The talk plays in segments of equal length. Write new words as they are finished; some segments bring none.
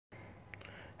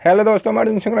Hello दोस्तों,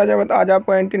 मैं सिंह राजावत आज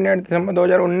आपको 29 दिसंबर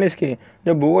 2019 की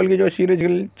जो भूगोल की जो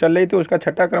सीरीज चल रही थी उसका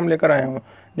छठा क्रम लेकर आया हूँ।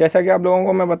 जैसा कि आप लोगों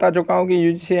को मैं बता चुका हूँ कि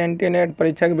यूजीसी एनटी नेट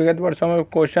परीक्षा के विगत वर्षों में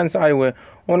क्वेश्चंस आए हुए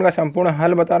उनका संपूर्ण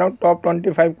हल बता रहा हूँ। टॉप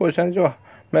 25 क्वेश्चन जो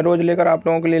मैं रोज़ लेकर आप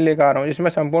लोगों के लिए लेकर आ रहा हूँ, इसमें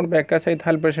संपूर्ण व्याख्या सहित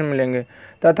हल प्रश्न मिलेंगे।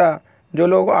 तथा जो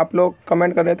लोग आप लोग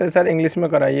कमेंट कर रहे थे सर इंग्लिश में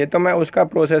कराइए, तो मैं उसका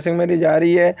प्रोसेसिंग मेरी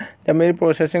जारी है। जब मेरी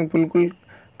प्रोसेसिंग बिल्कुल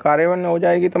कार्यान्वयन हो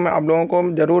जाएगी तो मैं आप लोगों को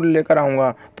ज़रूर लेकर आऊँगा।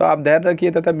 तो आप धैर्य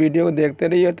रखिए तथा वीडियो को देखते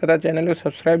रहिए तथा चैनल को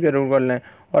सब्सक्राइब जरूर कर लें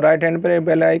और राइट हैंड पर एक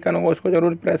बेल आइकन होगा उसको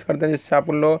ज़रूर प्रेस कर दें, जिससे आप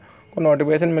लोगों को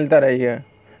नोटिफिकेशन मिलता रहेगा।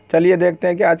 चलिए देखते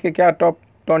हैं कि आज के क्या टॉप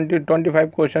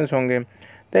 25 क्वेश्चन होंगे।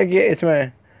 देखिए,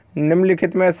 इसमें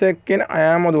निम्नलिखित में से किन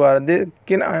आयामों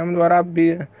द्वारा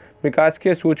विकास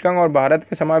के सूचकांक और भारत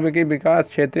के समावेशी विकास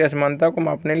क्षेत्रीय असमानता को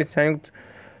मापने के लिए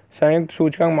संयुक्त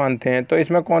सूचकांक मानते हैं। तो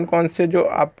इसमें कौन कौन से जो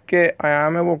आपके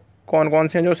आयाम है वो कौन कौन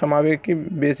से जो समावेशी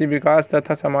बेसी विकास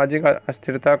तथा सामाजिक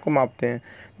अस्थिरता को मापते हैं।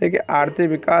 देखिए, आर्थिक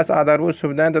विकास, आधारभूत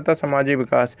सुविधाएं तथा सामाजिक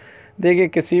विकास। देखिए,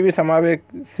 किसी भी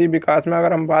समावेशी विकास में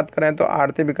अगर हम बात करें तो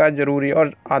आर्थिक विकास जरूरी है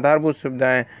और आधारभूत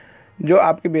सुविधाएं जो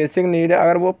आपकी बेसिक नीड है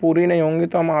अगर वो पूरी नहीं होंगी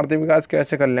तो हम आर्थिक विकास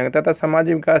कैसे कर लेंगे। तथा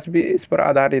सामाजिक विकास भी इस पर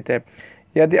आधारित है।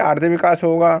 यदि आर्थिक विकास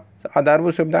होगा,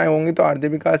 आधारभूत सुविधाएं होंगी तो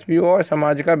आर्थिक विकास भी होगा और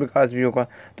समाज का विकास भी होगा।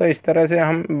 तो इस तरह से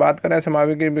हम बात करें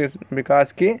समावेशी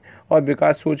विकास की और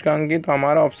विकास सूचकांक की, तो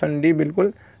हमारा ऑप्शन डी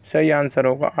बिल्कुल सही आंसर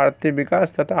होगा, आर्थिक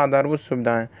विकास तथा आधारभूत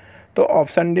सुविधाएं। तो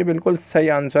ऑप्शन डी बिल्कुल सही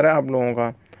आंसर है आप लोगों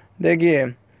का। देखिए,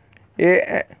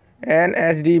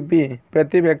 NSDP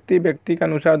प्रति व्यक्ति के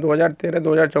अनुसार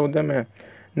 2013-2014 में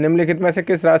निम्नलिखित में से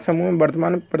किस राज्य समूह में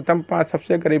वर्तमान में प्रथम 5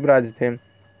 सबसे गरीब राज्य थे।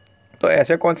 तो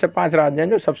ऐसे कौन से 5 राज्य हैं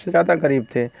जो सबसे ज़्यादा गरीब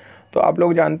थे। तो आप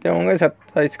लोग जानते होंगे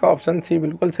इसका ऑप्शन सी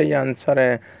बिल्कुल सही आंसर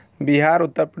है, बिहार,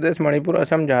 उत्तर प्रदेश, मणिपुर,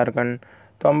 असम, झारखंड।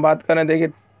 तो हम बात करें,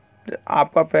 देखिए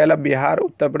आपका पहला बिहार,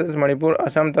 उत्तर प्रदेश, मणिपुर,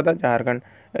 असम तथा झारखंड।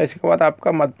 इसके बाद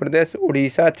आपका मध्य प्रदेश,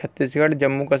 उड़ीसा, छत्तीसगढ़,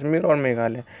 जम्मू कश्मीर और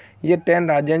मेघालय। ये 10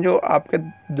 राज्य हैं जो आपके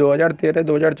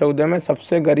 2013-2014 में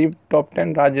सबसे गरीब टॉप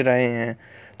 10 राज्य रहे हैं।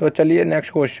 तो चलिए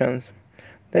नेक्स्ट क्वेश्चन।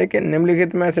 देखिए,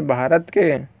 निम्नलिखित में से भारत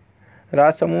के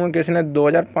राज्य समूह में किसने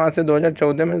 2005 से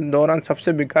 2014 में दौरान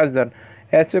सबसे विकास दर।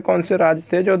 ऐसे कौन से राज्य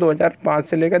थे जो 2005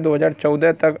 से लेकर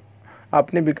 2014 तक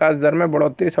अपनी विकास दर में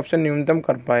बढ़ोतरी सबसे न्यूनतम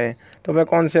कर पाए। तो वह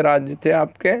कौन से राज्य थे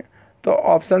आपके। तो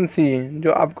ऑप्शन सी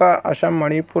जो आपका असम,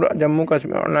 मणिपुर, जम्मू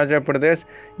कश्मीर और अरुणाचल प्रदेश,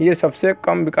 ये सबसे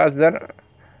कम विकास दर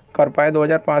कर पाए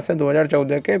 2005 से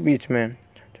 2014 के बीच में।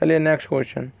 चलिए नेक्स्ट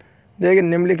क्वेश्चन। देखिए,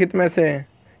 निम्नलिखित में से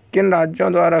किन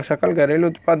राज्यों द्वारा सकल घरेलू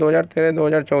उत्पाद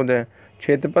 2013-2014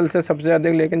 क्षेत्रफल से सबसे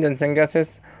अधिक लेकिन जनसंख्या से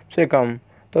सबसे कम।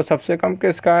 तो सबसे कम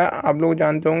किसका है आप लोग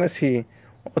जानते होंगे, सी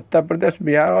उत्तर प्रदेश,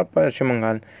 बिहार और पश्चिम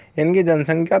बंगाल। इनकी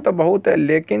जनसंख्या तो बहुत है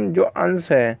लेकिन जो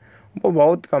अंश है वो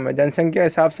बहुत कम है। जनसंख्या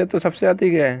हिसाब से तो सबसे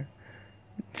अधिक है,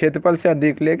 क्षेत्रफल से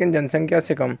अधिक लेकिन जनसंख्या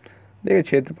से कम। देखिए,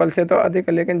 क्षेत्रफल से तो अधिक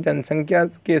है लेकिन जनसंख्या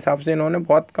के हिसाब से इन्होंने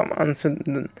बहुत कम अंश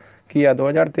किया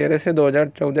 2013 से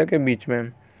 2014 के बीच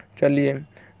में। चलिए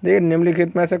देखिए,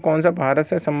 निम्नलिखित में से कौन सा भारत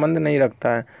से संबंध नहीं रखता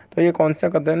है। तो ये कौन सा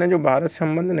कथन है जो भारत से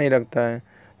संबंध नहीं रखता है।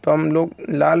 तो हम लोग,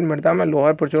 लाल मृदा में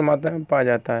लोहा प्रचुर मात्रा में पाया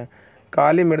जाता है,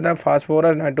 काली मृदा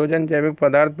फास्फोरस, नाइट्रोजन जैविक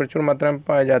पदार्थ प्रचुर मात्रा में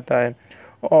पाया जाता है,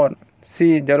 और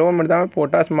सी जलोढ़ मृदा में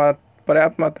पोटास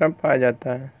पर्याप्त मात्रा में पाया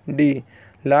जाता है, डी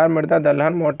लाल मृदा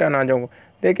दलहन मोटे अनाजों को।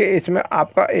 देखिए, इसमें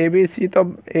आपका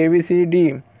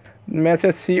ABCD में से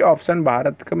सी ऑप्शन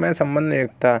भारत में संबंध नहीं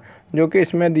रखता, जो कि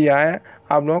इसमें दिया है।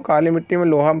 आप लोगों काली मिट्टी में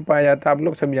लोहा पाया जाता है, आप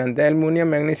लोग सभी जानते हैं। एल्युमिनियम,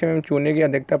 मैग्नीशियम एवं चूने की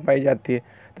अधिकता पाई जाती है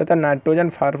तथा नाइट्रोजन,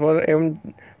 फास्फोरस एवं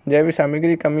जैविक सामग्री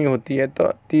की कमी होती है।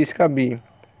 तो 30 का बी।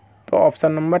 तो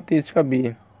ऑप्शन नंबर 30 का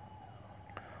बी,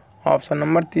 ऑप्शन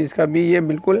नंबर 30 का बी ये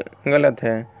बिल्कुल गलत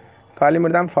है। काली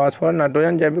मृदा में फास्फोरस,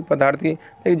 नाइट्रोजन जैविक पदार्थ की,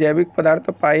 लेकिन जैविक पदार्थ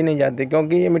तो पाई नहीं जाते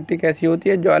क्योंकि ये मिट्टी कैसी होती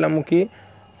है, ज्वालामुखी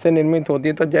से निर्मित होती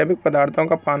है, तो जैविक पदार्थों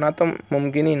का पाना तो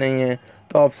मुमकिन ही नहीं है।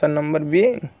 तो ऑप्शन नंबर बी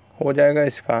हो जाएगा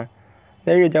इसका।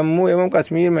 देखिए, जम्मू एवं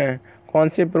कश्मीर में कौन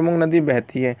सी प्रमुख नदी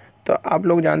बहती है। तो आप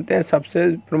लोग जानते हैं सबसे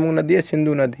प्रमुख नदी है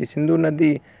सिंधु नदी। सिंधु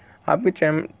नदी आपकी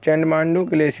चैंडमांडू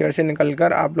ग्लेशियर से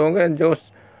निकलकर आप लोगों के जो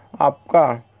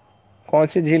आपका कौन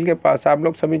सी झील के पास, आप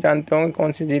लोग सभी जानते होंगे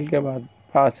कौन सी झील के बाद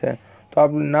पास है। तो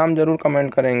आप नाम जरूर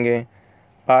कमेंट करेंगे।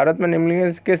 भारत में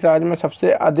निम्नलिखित किस राज्य में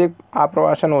सबसे अधिक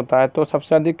आप्रवासन होता है। तो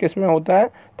सबसे अधिक किस में होता है,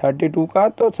 32 का।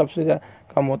 तो सबसे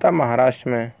कम होता है महाराष्ट्र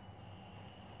में।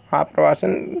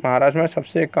 आप्रवासन महाराष्ट्र में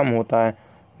सबसे कम होता है।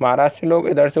 महाराष्ट्र से लोग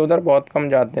इधर से उधर बहुत कम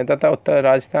जाते हैं तथा उत्तर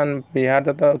राजस्थान, बिहार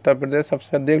तथा उत्तर प्रदेश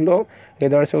सबसे अधिक लोग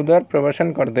इधर से उधर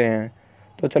प्रवासन करते हैं।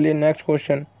 तो चलिए नेक्स्ट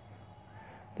क्वेश्चन।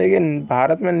 देखिए,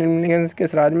 भारत में निम्नलिखित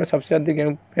किस राज्य में सबसे अधिक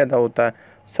गेहूँ पैदा होता है।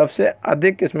 सबसे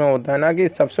अधिक किस में होता है, ना कि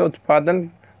सबसे उत्पादन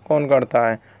कौन करता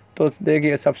है। तो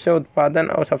देखिए सबसे उत्पादन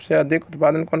और सबसे अधिक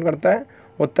उत्पादन कौन करता है?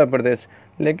 उत्तर प्रदेश।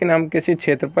 लेकिन हम किसी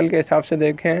क्षेत्रफल के हिसाब से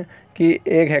देखें कि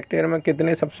 1 हेक्टेयर में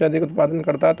कितने सबसे अधिक उत्पादन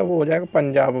करता है, तो वो हो जाएगा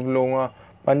पंजाब। अब लोगों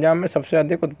पंजाब में सबसे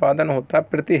अधिक उत्पादन होता है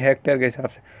प्रति हेक्टेयर के हिसाब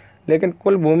से। लेकिन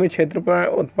कुल भूमि क्षेत्र पर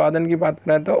उत्पादन की बात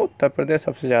करें तो उत्तर प्रदेश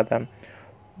सबसे ज़्यादा है।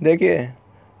 देखिए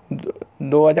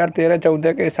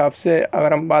 2013-14 के हिसाब से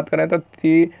अगर हम बात करें तो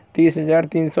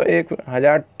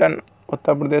 30,301 टन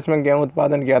उत्तर प्रदेश में गेहूँ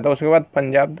उत्पादन किया था। उसके बाद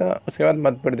पंजाब था, उसके बाद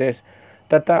मध्य प्रदेश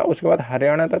तथा उसके बाद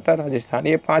हरियाणा तथा राजस्थान।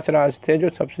 ये 5 राज्य थे जो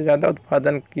सबसे ज़्यादा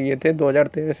उत्पादन किए थे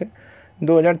 2013 से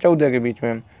 2014 के बीच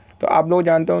में। तो आप लोग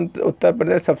जानते हो उत्तर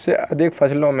प्रदेश सबसे अधिक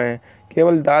फसलों में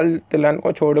केवल दाल तिलहन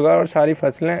को छोड़कर और सारी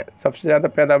फसलें सबसे ज़्यादा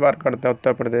पैदावार करता है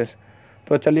उत्तर प्रदेश।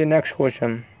 तो चलिए नेक्स्ट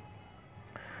क्वेश्चन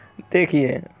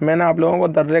देखिए, मैंने आप लोगों को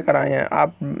दर्रे कराए हैं।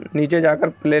 आप नीचे जाकर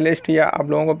प्लेलिस्ट या आप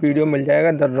लोगों को वीडियो मिल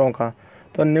जाएगा दर्रों का।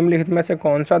 तो निम्नलिखित में से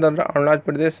कौन सा दर्रा अरुणाचल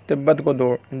प्रदेश तिब्बत को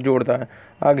जोड़ता है?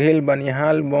 अघिल,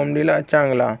 बनिहाल, बोमडीला,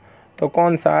 चांगला। तो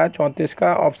कौन सा है 34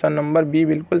 का? ऑप्शन नंबर बी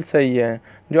बिल्कुल सही है,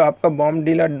 जो आपका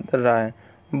बोमडीला दर्रा है।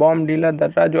 बोमडीला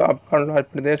दर्रा जो आपका अरुणाचल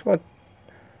प्रदेश को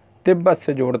तिब्बत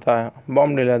से जोड़ता है,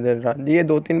 बोमडीला दर्रा। ये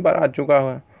 2-3 बार आ चुका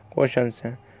है क्वेश्चन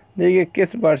है। देखिए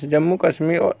किस वर्ष जम्मू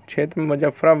कश्मीर और क्षेत्र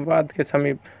मुजफ्फराबाद के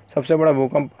समीप सबसे बड़ा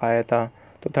भूकंप आया था?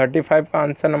 तो 35 का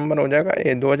आंसर नंबर हो जाएगा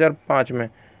ए। 2005 में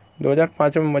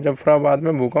 2005 में मुजफ्फराबाद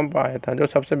में भूकंप आया था जो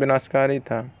सबसे विनाशकारी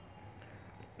था।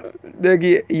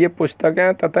 देखिए ये पुस्तक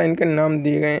है तथा इनके नाम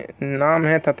दिए गए नाम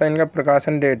है तथा इनका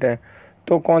प्रकाशन डेट है।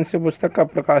 तो कौन सी पुस्तक का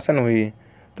प्रकाशन हुई?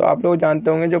 तो आप लोग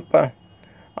जानते होंगे जो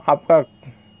आपका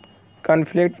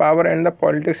conflict power and the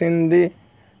politics in the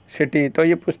city. तो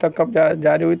ये पुस्तक कब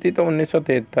जारी हुई थी? तो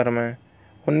 1973 में।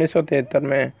 1973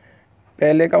 में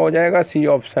पहले का हो जाएगा सी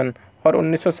ऑप्शन। और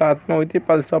 1907 में हुई थी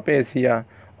पल्स ऑफ एशिया।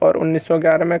 और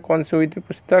 1911 में कौन सी हुई थी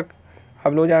पुस्तक?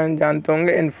 आप लोग जानते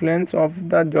होंगे influence of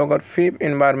the geography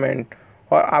environment.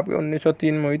 और आपके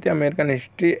 1903 में हुई थी American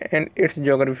history and it's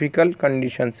geographical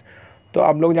conditions. तो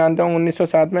आप लोग जानते होंगे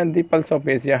 1907 में दी पल्स ऑफ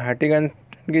एशिया हटिंगटन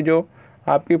की जो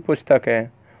आपकी पुस्तक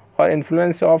है। और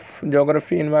इन्फ्लुएंस ऑफ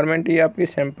ज्योग्राफी इन्वायरमेंट ये आपकी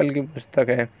सैंपल की पुस्तक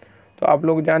है। तो आप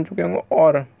लोग जान चुके होंगे।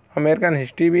 और अमेरिकन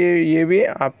हिस्ट्री भी ये भी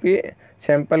आपकी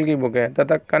सैंपल की बुक है।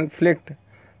 तथा conflict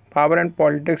power and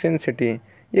politics in city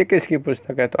ये किसकी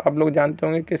पुस्तक है? तो आप लोग जानते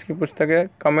होंगे किसकी पुस्तक है,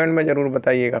 कमेंट में ज़रूर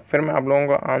बताइएगा, फिर मैं आप लोगों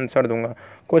को आंसर दूंगा।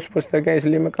 कुछ पुस्तकें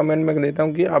इसलिए मैं कमेंट में देता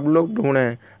हूँ कि आप लोग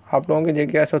ढूंढें, आप लोगों की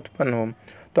जिज्ञासा उत्पन्न हो।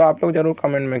 तो आप लोग ज़रूर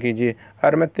कमेंट में कीजिए।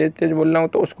 अगर मैं तेज़ तेज़ बोल रहा हूँ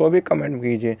तो उसको भी कमेंट में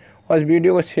कीजिए और इस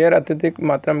वीडियो को शेयर अत्यधिक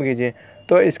मात्रा में कीजिए।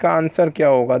 तो इसका आंसर क्या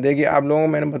होगा? देखिए आप लोगों को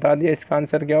मैंने बता दिया, इसका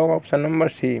आंसर क्या होगा? Option number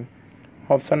C.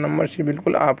 Option number C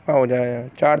बिल्कुल आपका हो जाएगा।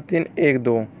 4, 3, 1,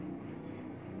 2।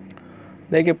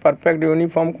 देखिए परफेक्ट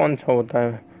यूनिफॉर्म कौन सा होता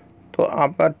है? तो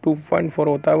आपका 2.4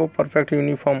 होता है, वो परफेक्ट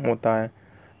यूनिफॉर्म होता है।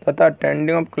 तथा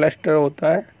टेंडिंग ऑफ क्लस्टर होता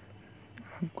है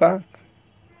आपका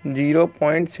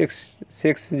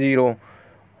 0.660।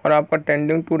 और आपका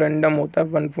टेंडिंग टू रैंडम होता है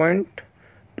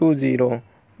 1.20।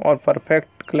 और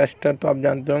परफेक्ट क्लस्टर तो आप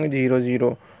जानते होंगे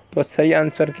 0.0। तो सही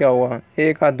आंसर क्या होगा?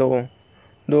 1 का 2,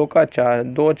 2 का 4,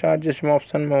 2, 4 जिसमें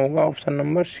ऑप्शन में होगा option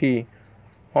number C.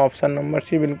 Option number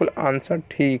C बिल्कुल आंसर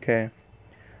ठीक है।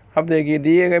 अब देखिए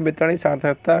दिए गए वितरणी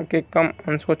सार्थकता के कम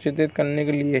अंश को चित्रित करने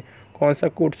के लिए कौन सा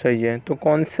कूट सही है? तो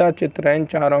कौन सा चित्र इन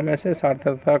चारों में से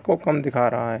सार्थकता को कम दिखा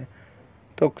रहा है?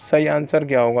 तो सही आंसर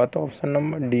क्या होगा? तो ऑप्शन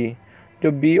नंबर डी,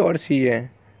 जो बी और सी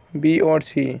है, बी और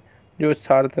सी जो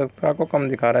सार्थकता को कम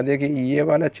दिखा रहा है। देखिए ये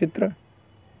वाला चित्र,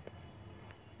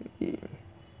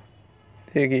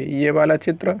 देखिए ये वाला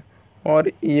चित्र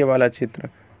और ये वाला चित्र,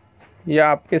 यह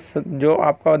आपके जो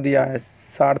आपका दिया है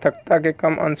सार्थकता के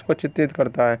कम अंश को चित्रित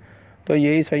करता है। तो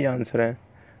यही सही आंसर है।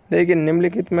 देखिए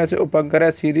निम्नलिखित में से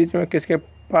उपग्रह सीरीज में किसके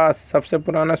पास सबसे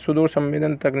पुराना सुदूर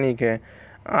संवेदन तकनीक है?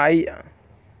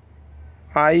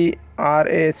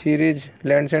 IRA series,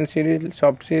 लैंडसेंट series,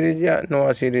 soft series या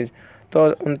नोवा सीरीज। तो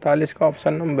 39 का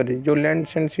ऑप्शन नंबर है, जो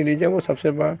लैंडसेंट सीरीज है वो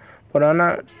सबसे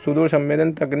पुराना सुदूर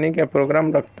संवेदन तकनीक या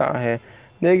प्रोग्राम रखता है।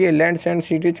 देखिए लैंडसेंट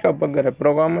सीरीज का उपग्रह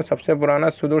प्रोग्राम में सबसे पुराना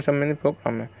सुदूर संवेदन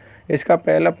प्रोग्राम है। इसका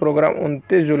पहला प्रोग्राम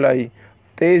 23 जुलाई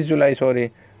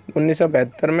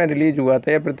 1972 में रिलीज हुआ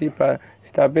था या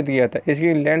प्रतिस्थापित किया था।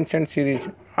 इसकी लैंडसेंट सीरीज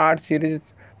 8 सीरीज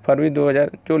फरवरी 2000,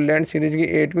 जो लैंड सीरीज की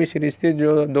 8वीं सीरीज थी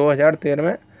जो 2013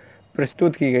 में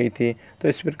प्रस्तुत की गई थी। तो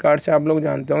इस प्रकार से आप लोग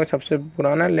जानते होंगे सबसे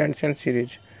पुराना लैंडसेंट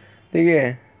सीरीज।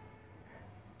 देखिए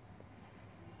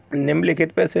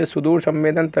निम्नलिखित में से सुदूर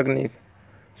संवेदन तकनीक,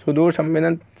 सुदूर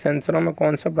संवेदन सेंसरों में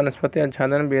कौन सा वनस्पति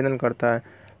आच्छादन भेदन करता है?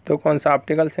 तो कौन सा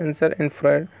ऑप्टिकल सेंसर,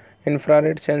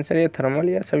 इंफ्रारेड सेंसर या थर्मल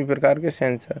या सभी प्रकार के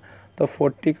सेंसर? तो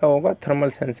 40 का होगा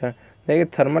थर्मल सेंसर। देखिए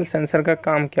थर्मल सेंसर का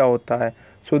काम क्या होता है,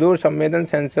 सुदूर संवेदन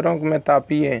सेंसरों में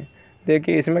तापीय,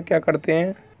 देखिए इसमें क्या करते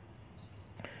हैं,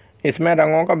 इसमें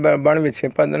रंगों का वर्ण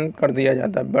विक्षेपण कर दिया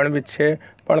जाता है, वर्ण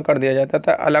विक्षेपण कर दिया जाता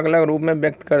है, अलग अलग रूप में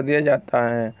व्यक्त कर दिया जाता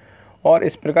है और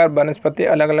इस प्रकार वनस्पति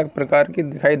अलग अलग प्रकार की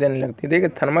दिखाई देने लगती है। देखिए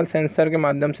थर्मल सेंसर के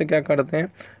माध्यम से क्या करते हैं,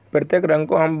 प्रत्येक रंग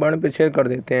को हम वर्ण विच्छेद कर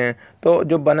देते हैं, तो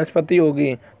जो वनस्पति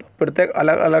होगी तो प्रत्येक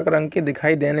अलग अलग रंग की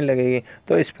दिखाई देने लगेगी।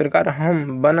 तो इस प्रकार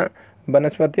हम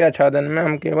वनस्पति आच्छादन में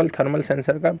हम केवल थर्मल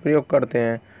सेंसर का प्रयोग करते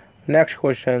हैं। नेक्स्ट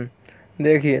क्वेश्चन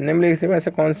देखिए, निम्नलिखित में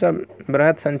से कौन सा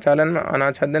बृहद संचालन में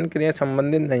अनाच्छादन क्रिया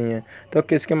संबंधित नहीं है, तो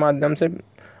किसके माध्यम से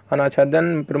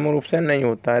अनाच्छादन प्रमुख रूप से नहीं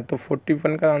होता है, तो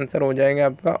 41 का आंसर हो जाएगा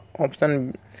आपका ऑप्शन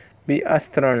बी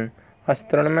अस्तरण।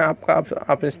 अस्तरण में आपका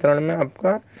अपस्तरण में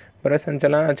आपका बृहद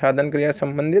संचालन आच्छादन क्रिया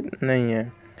संबंधित नहीं है।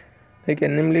 देखिए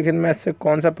निम्नलिखित में से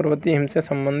कौन सा पर्वतीय हिम से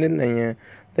संबंधित नहीं है,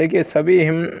 देखिए सभी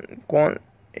हिम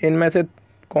इनमें से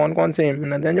कौन कौन से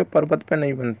हिम नदी हैं जो पर्वत पर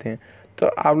नहीं बनते हैं, तो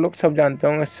आप लोग सब जानते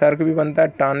होंगे सर्क भी बनता है,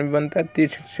 टान भी बनता है, तीर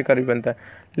शिखर भी बनता है,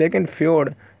 लेकिन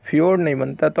फ्योर्ड नहीं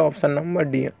बनता, तो ऑप्शन नंबर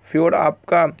डी है। फ्योर्ड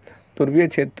आपका ध्रुवीय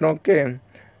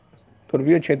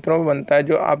क्षेत्रों में बनता है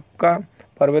जो आपका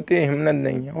पर्वतीय हिमनद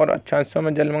नहीं है, और अक्षांशों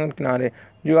में जलमग्न किनारे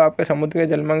जो आपके समुद्र के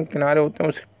जलमग्न किनारे होते हैं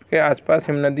उसके आसपास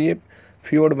हिमनदीय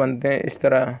फ्योर्ड बनते हैं इस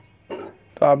तरह।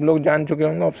 तो आप लोग जान चुके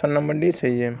होंगे, ऑप्शन नंबर डी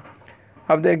सही है।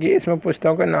 अब देखिए इसमें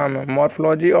पुस्तकों के नाम है,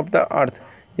 मॉर्फोलॉजी ऑफ द अर्थ,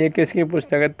 ये किसकी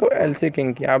पुस्तक है, तो एल.सी.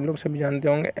 किंग की, आप लोग सभी जानते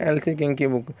होंगे एल.सी. किंग की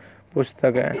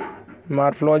पुस्तक है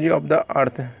मॉर्फोलॉजी ऑफ द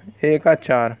अर्थ। ए का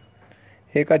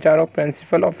चार of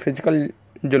principle of physical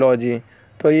zoology,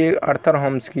 तो ये आर्थर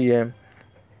होम्स की है।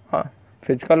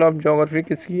 फिजिकल ऑफ ज्योग्राफी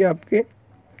किसकी है आपकी,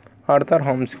 आर्थर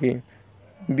होम्स की,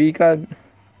 बी का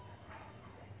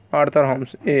आर्थर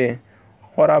होम्स ए,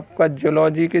 और आपका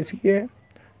जूलॉजी किसकी है,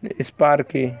 स्पार्क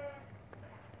की,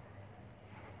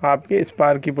 आपकी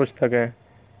स्पार्क की पुस्तक है,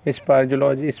 स्पार्क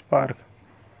जूलॉजी स्पार्क,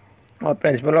 और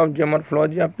प्रिंसिपल ऑफ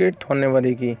ज्योमोर्फोलॉजी आपकी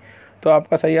थॉर्नबरी की। तो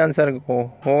आपका सही आंसर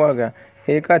होगा क्या,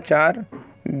 ए का 4,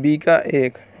 बी का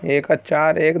 1, ए का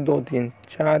 4 1 2 3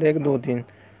 4 1 2 3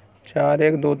 4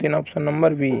 1 2 3, option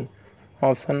number B,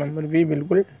 option number B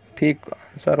बिल्कुल ठीक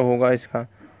आंसर होगा इसका।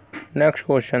 नेक्स्ट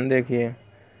क्वेश्चन देखिए,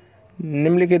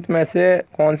 निम्नलिखित में से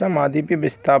कौन सा महाद्वीपीय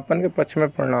विस्थापन के पक्ष में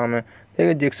परिणाम है,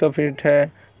 देखिए जिक्सोफिट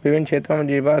है, विभिन्न क्षेत्रों में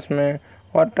जीवाश्म में,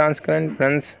 और ट्रांसकरेंट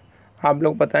फ्रेंस, आप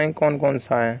लोग बताएं कौन कौन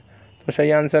सा है, तो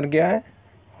सही आंसर क्या है,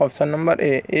 ऑप्शन नंबर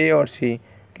ए और सी,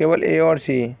 केवल ए और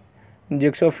सी,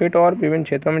 जिक्सोफिट और विभिन्न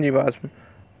क्षेत्रों में जीवाश्म।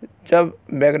 जब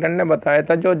बैगडन ने बताया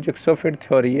था जो जिक्सोफिट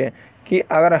थ्योरी है कि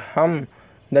अगर हम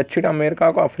दक्षिण अमेरिका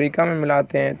को अफ्रीका में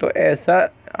मिलाते हैं तो ऐसा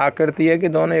आकृति है कि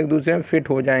दोनों एक दूसरे में फिट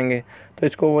हो जाएंगे, तो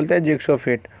इसको बोलते हैं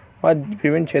जिक्सोफिट। और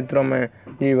विभिन्न क्षेत्रों में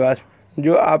जीवाश्म,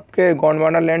 जो आपके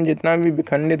गोंडवाना लैंड जितना भी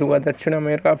विखंडित हुआ, दक्षिण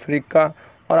अमेरिका, अफ्रीका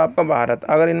और आपका भारत,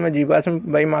 अगर इनमें जीवाश्म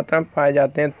बड़ी मात्रा में पाए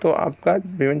जाते हैं तो आपका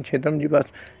विभिन्न क्षेत्रों में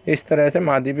जीवाश्म, इस तरह से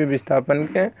महाद्वीपीय विस्थापन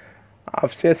के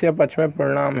अवशेष या पक्ष में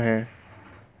परिणाम हैं।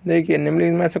 देखिए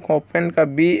निम्नलिखित में से कोपेन का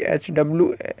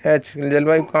BHWH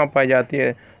जलवायु कहाँ पाई जाती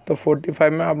है, तो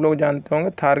 45 में आप लोग जानते होंगे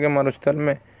थार के मरुस्थल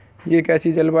में। ये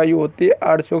कैसी जलवायु होती है,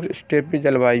 अर्धशुष्क स्टेपी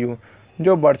जलवायु,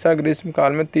 जो वर्षा ग्रीष्म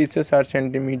काल में 30 से 60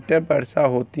 सेंटीमीटर वर्षा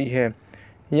होती है।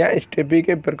 यहाँ स्टेपी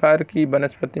के प्रकार की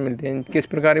वनस्पति मिलती है, किस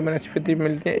प्रकार की वनस्पति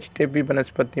मिलती है, स्टेपी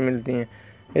वनस्पति मिलती हैं।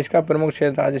 इसका प्रमुख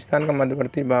क्षेत्र राजस्थान का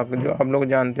मध्यवर्ती भाग जो आप लोग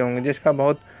जानते होंगे, जिसका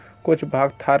बहुत कुछ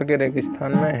भाग थार के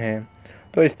रेगिस्तान में है।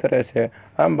 तो इस तरह से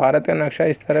हम भारत का नक्शा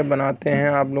इस तरह बनाते हैं,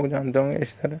 आप लोग जानते होंगे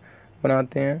इस तरह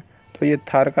बनाते हैं, तो ये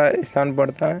थार का स्थान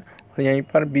पड़ता है, और यहीं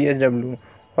पर BHW,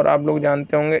 और आप लोग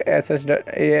जानते होंगे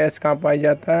AS कहाँ पाई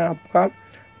जाता है, आपका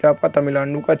जो आपका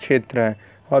तमिलनाडु का क्षेत्र है,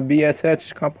 और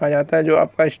BSH कहाँ पाया जाता है, जो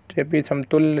आपका स्टेपी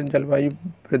समतुल्य जलवायु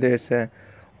प्रदेश है।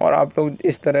 और आप लोग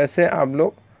इस तरह से आप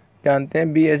लोग जानते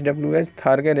हैं BHWH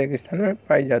थार के रेगिस्तान में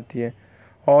पाई जाती है।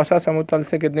 औसत समुतल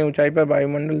से कितनी ऊंचाई पर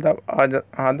वायुमंडल दबाव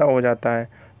आधा हो जाता है,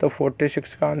 तो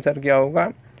 46 का आंसर क्या होगा,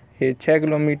 ये 6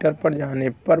 किलोमीटर पर जाने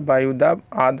पर वायु दाब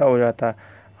आधा हो जाता है।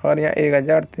 अगर यहाँ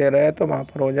 1013 है तो वहाँ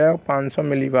पर हो जाएगा 500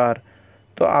 मिलीबार,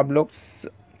 तो आप लोग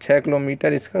 6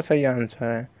 किलोमीटर इसका सही आंसर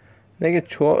है। देखिए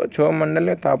क्षोभ मंडल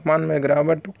के तापमान में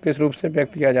गिरावट किस रूप से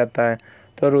व्यक्त किया जाता है,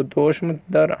 तो रुद्धोष्म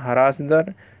दर, ह्रास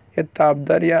दर, या ताप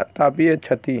दर, या तापीय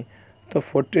क्षति। तो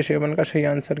 47 का सही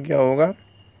आंसर क्या होगा,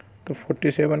 तो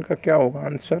 47 का क्या होगा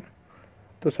आंसर,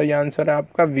 तो सही आंसर है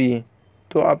आपका वी,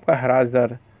 तो आपका ह्रास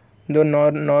दर, जो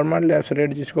नॉर्मल लैप्स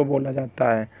रेट जिसको बोला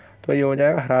जाता है, तो ये हो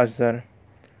जाएगा ह्रास दर।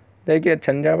 देखिए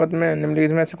छंजावत में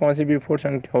निम्नलिखित में से कौन सी विस्फोट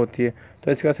संख्या होती है,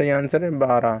 तो इसका सही आंसर है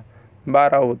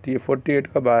 12 होती है, 48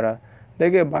 का 12।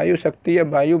 देखिए वायु शक्ति या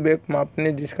वायु वेग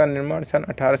मापने जिसका निर्माण सन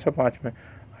 1805 में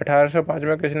 1805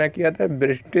 में किसने किया था?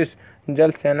 ब्रिटिश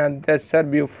जल सेनाध्यक्ष सर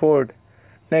ब्यूफोर्ड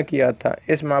ने किया था।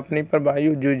 इस मापनी पर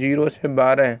वायु जो 0 से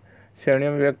 12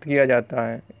 श्रेणियों में व्यक्त किया जाता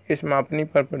है। इस मापनी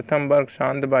पर प्रथम वर्ग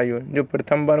शांत वायु, जो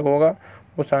प्रथम वर्ग होगा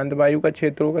वो शांत वायु का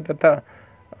क्षेत्र होगा, तथा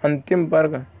अंतिम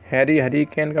वर्ग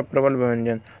हरिकेन का प्रबल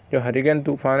व्यंजन, जो हरिकेन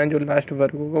तूफान है, जो लास्ट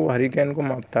वर्ग होगा वो हरिकेन को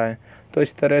मापता है। तो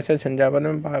इस तरह से संचालन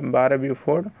में 12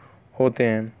 ब्यूफोर्ड होते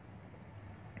हैं।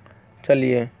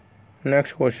 चलिए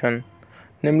नेक्स्ट क्वेश्चन,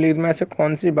 निम्नलिखित में से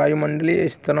कौन सी वायुमंडलीय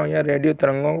स्तरों या रेडियो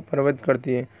तरंगों को प्रभावित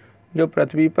करती है जो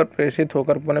पृथ्वी पर प्रेषित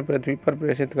होकर पुनः पृथ्वी पर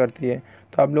प्रेषित करती है?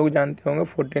 तो आप लोग जानते होंगे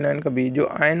 49 का बी, जो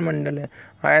आयन मंडल है।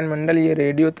 आयन मंडल ये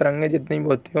रेडियो तरंगें जितनी भी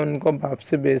होती है उनको भाप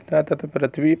से भेजता है तथा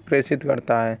पृथ्वी प्रेषित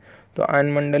करता है। तो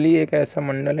आयन मंडल ही एक ऐसा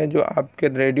मंडल है जो आपके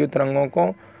रेडियो तरंगों को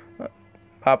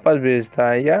वापस भेजता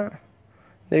है। या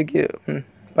देखिए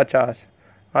 50,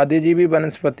 अधिजीवी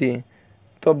वनस्पति,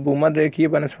 तो भूमध्य रेखीय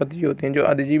वनस्पति होती हैं। जो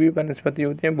अधिजीवी वनस्पति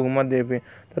होती हैं भूमध्य रेखीय,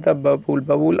 तथा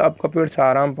बबूल आपका पेड़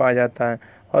सहारा में पाया जाता है,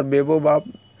 और बेबोबाप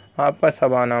आपका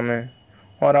सवाना में,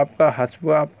 और आपका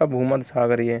हस्बा आपका भूमध्य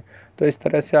सागरीय है। तो इस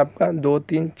तरह से आपका 2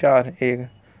 3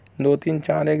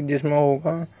 4 1 जिसमें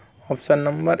होगा ऑप्शन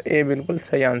नंबर ए बिल्कुल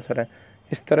सही आंसर है।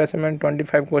 इस तरह से मैंने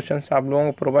 25 क्वेश्चन आप लोगों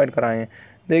को प्रोवाइड कराए हैं।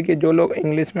 देखिए जो लोग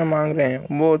इंग्लिश में मांग रहे हैं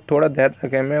वो थोड़ा धैर्य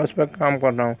रखें, मैं उस पर काम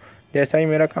कर रहा हूँ। जैसा ही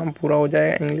मेरा काम पूरा हो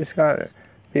जाएगा, इंग्लिश का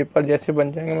पेपर जैसे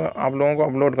बन जाएंगे मैं आप लोगों को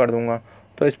अपलोड कर दूंगा।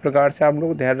 तो इस प्रकार से आप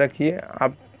लोग ध्यान रखिए,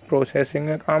 आप प्रोसेसिंग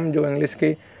का काम जो इंग्लिश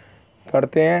की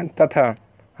करते हैं, तथा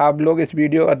आप लोग इस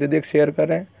वीडियो को अत्यधिक शेयर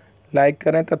करें, लाइक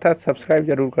करें तथा सब्सक्राइब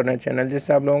जरूर करें चैनल,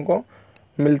 जिससे आप लोगों को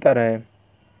मिलता रहे।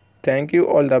 Thank you,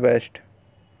 all the best.